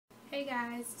Hey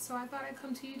guys, so I thought I'd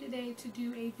come to you today to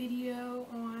do a video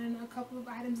on a couple of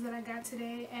items that I got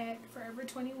today at Forever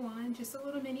 21. Just a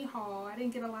little mini haul. I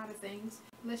didn't get a lot of things.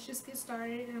 Let's just get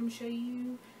started and I'm going to show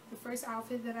you the first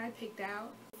outfit that I picked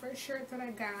out. The first shirt that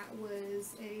I got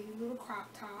was a little crop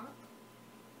top,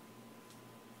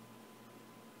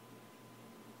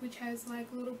 which has like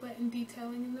little button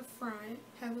detailing in the front,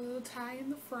 have a little tie in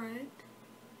the front,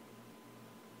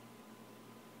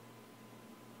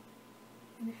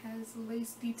 and it has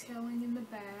lace detailing in the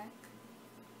back,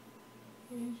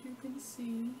 as you can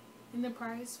see. And the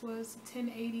price was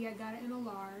 $10.80. I got it in a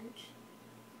large.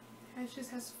 It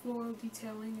just has floral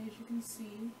detailing, as you can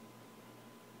see.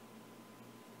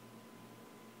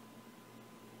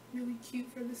 Really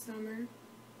cute for the summer.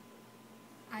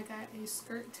 I got a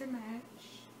skirt to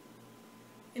match,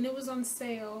 and it was on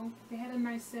sale. They had a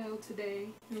nice sale today.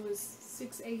 It was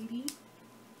 $6.80.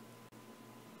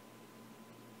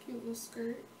 Cute little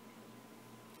skirt.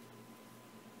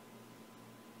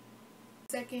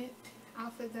 Second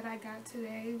outfit that I got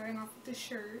today, starting off with the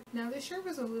shirt. Now this shirt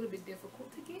was a little bit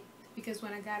difficult to get because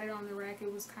when I got it on the rack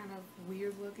it was kind of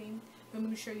weird looking. I'm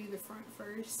going to show you the front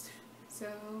first.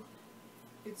 So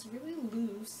it's really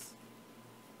loose,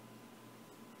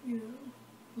 you know,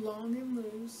 long and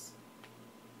loose.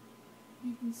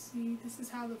 You can see this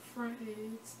is how the front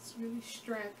is. It's really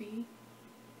strappy.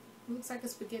 It looks like a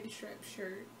spaghetti strap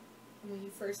shirt when you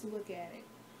first look at it,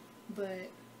 but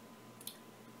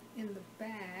in the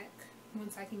back,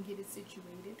 once I can get it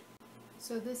situated.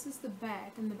 So this is the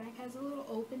back, and the back has a little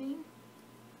opening,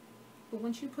 but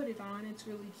once you put it on, it's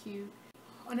really cute.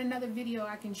 On another video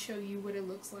I can show you what it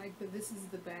looks like, but this is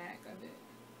the back of it.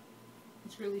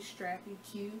 It's really strappy,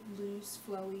 cute, loose,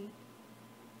 flowy,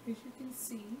 as you can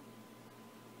see.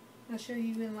 I'll show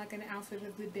you in like an outfit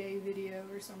of the day video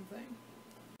or something.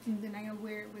 And then I can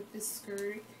wear it with this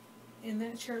skirt, and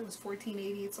that shirt was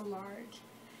 $14.80. It's a large.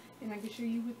 And I can show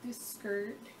you with this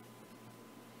skirt,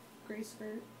 gray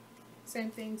skirt, same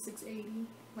thing, $6.80,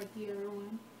 like the other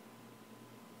one.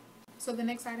 So the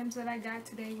next items that I got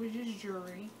today were just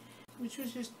jewelry, which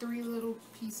was just 3 little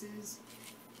pieces.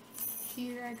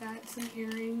 Here I got some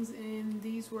earrings, and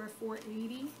these were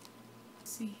 $4.80.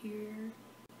 See here,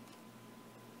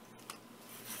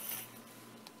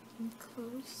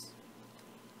 close.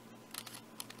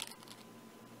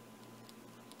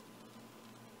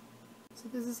 So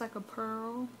this is like a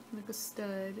pearl, like a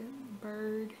stud,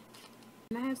 bird.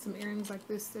 And I have some earrings like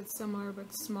this that's similar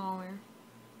but smaller,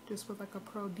 just with like a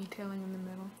pearl detailing in the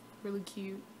middle. Really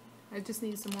cute. I just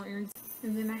need some more earrings.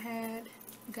 And then I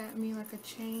got me like a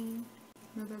chain,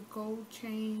 another gold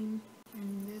chain,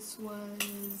 and this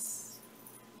was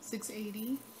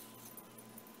 $6.80.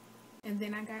 And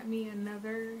then I got me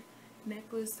another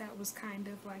necklace that was kind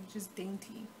of like just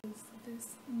dainty. This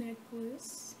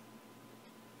necklace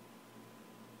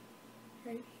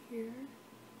right here,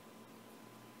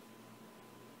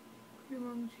 pretty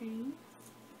long chain,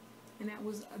 and that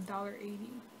was $1.80,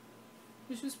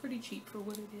 which was pretty cheap for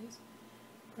what it is,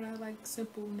 but I like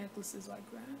simple necklaces like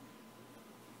that.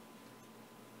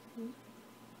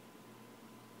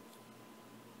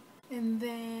 And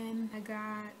then I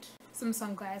got some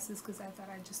sunglasses because I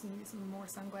thought I just needed some more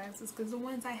sunglasses because the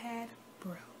ones I had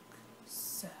broke,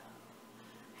 so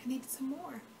I needed some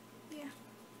more. Yeah.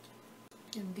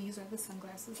 And these are the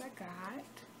sunglasses I got.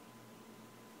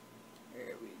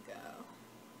 There we go.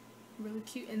 Really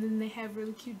cute. And then they have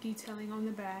really cute detailing on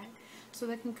the back, so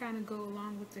that can kind of go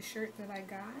along with the shirt that I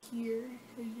got here,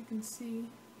 as you can see.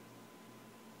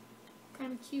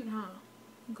 Kind of cute, huh?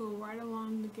 Go right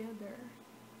along together.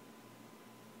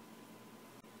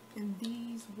 And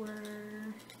these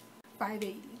were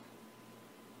 $5.80.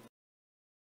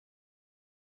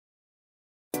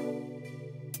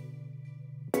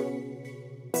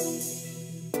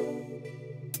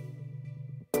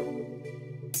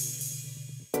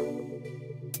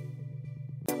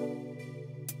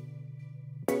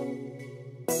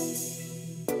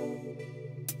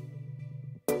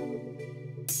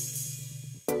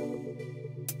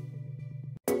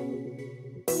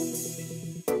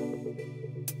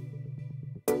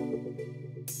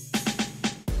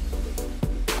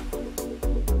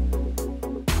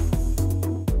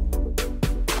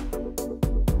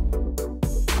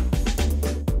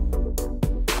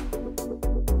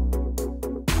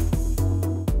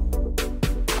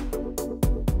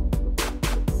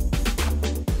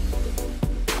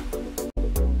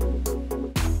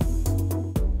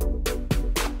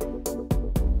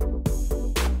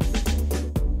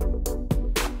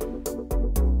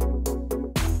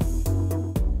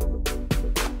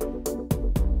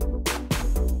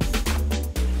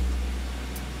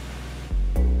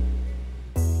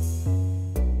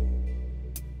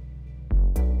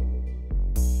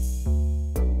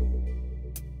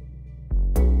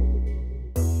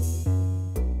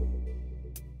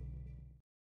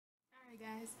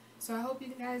 So I hope you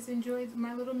guys enjoyed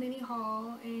my little mini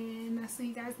haul, and I'll see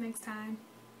you guys next time.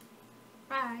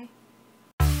 Bye.